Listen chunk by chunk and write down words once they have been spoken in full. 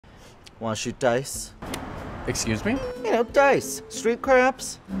Wanna shoot dice? Excuse me? You know, dice. Street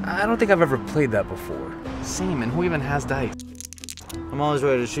craps. I don't think I've ever played that before. Same, and who even has dice? I'm always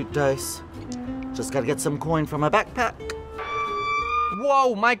ready to shoot dice. Just gotta get some coin from my backpack.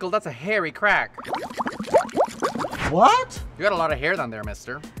 Whoa, Michael, that's a hairy crack. What? You got a lot of hair down there,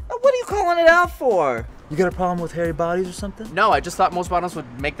 mister. What are you calling it out for? You got a problem with hairy bodies or something? No, I just thought most bottoms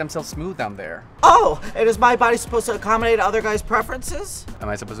would make themselves smooth down there. Oh, and is my body supposed to accommodate other guys' preferences? Am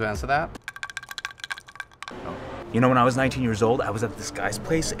I supposed to answer that? You know, when I was 19 years old, I was at this guy's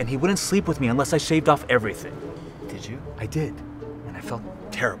place, and he wouldn't sleep with me unless I shaved off everything. Did you? I did, and I felt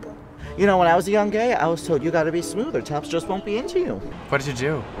terrible. You know, when I was a young gay, I was told you gotta be smooth or tops just won't be into you. What did you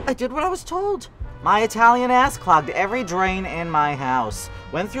do? I did what I was told. My Italian ass clogged every drain in my house.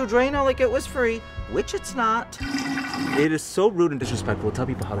 Went through Drano like it was free, which it's not. It is so rude and disrespectful to tell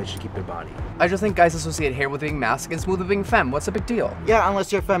people how they should keep their body. I just think guys associate hair with being masculine and smooth with being femme. What's the big deal? Yeah,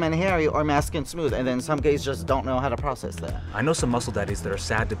 unless you're femme and hairy or masculine smooth, and then some gays just don't know how to process that. I know some muscle daddies that are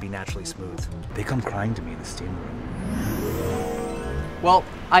sad to be naturally smooth. They come crying to me in the steam room. Well,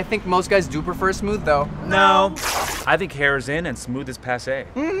 I think most guys do prefer smooth, though. No. I think hair is in and smooth is passé.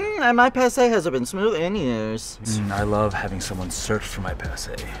 And my passé hasn't been smooth in years. I love having someone search for my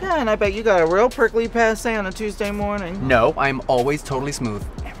passé. Yeah, and I bet you got a real prickly passé on a Tuesday morning. No, I'm always totally smooth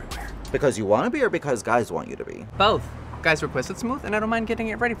everywhere. Because you want to be or because guys want you to be? Both. Guys requested smooth, and I don't mind getting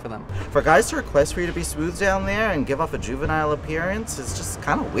it ready for them. For guys to request for you to be smooth down there and give off a juvenile appearance is just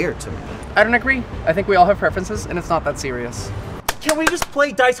kind of weird to me. I don't agree. I think we all have preferences, and it's not that serious. Can we just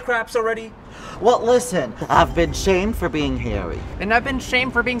play dice craps already? Well, listen, I've been shamed for being hairy. And I've been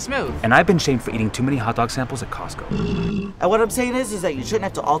shamed for being smooth. And I've been shamed for eating too many hot dog samples at Costco. And what I'm saying is that you shouldn't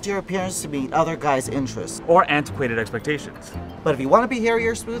have to alter your appearance to meet other guys' interests. Or antiquated expectations. But if you want to be hairy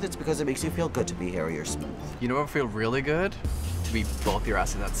or smooth, it's because it makes you feel good to be hairy or smooth. You know what would feel really good? To be both your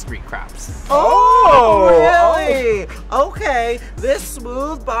asses at street craps. Oh, really? Okay, this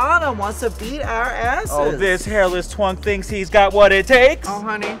smooth bottom wants to beat our asses. Oh, this hairless twunk thinks he's got what it takes. Oh,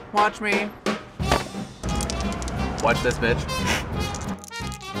 honey, watch me. Watch this, bitch.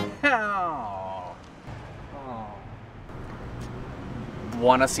 Oh.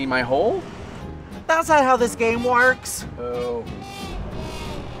 Wanna see my hole? That's not how this game works. Oh.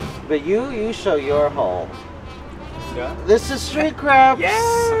 But you show your hole. Yeah? This is street craps.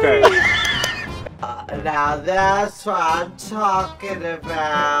 Yes! Okay. Now that's what I'm talking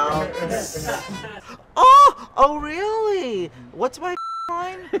about. Oh, really? What's my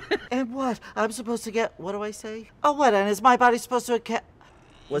line? And what? I'm supposed to get, what do I say? Oh, what? And is my body supposed to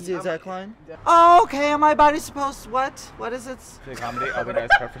what's the exact line? Oh, okay. And my body supposed to, what? What is it? To accommodate other guys'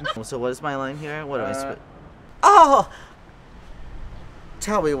 preferences. So what is my line here? What am I supposed? Oh!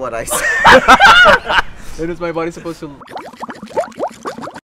 Tell me what I said. And is my body supposed to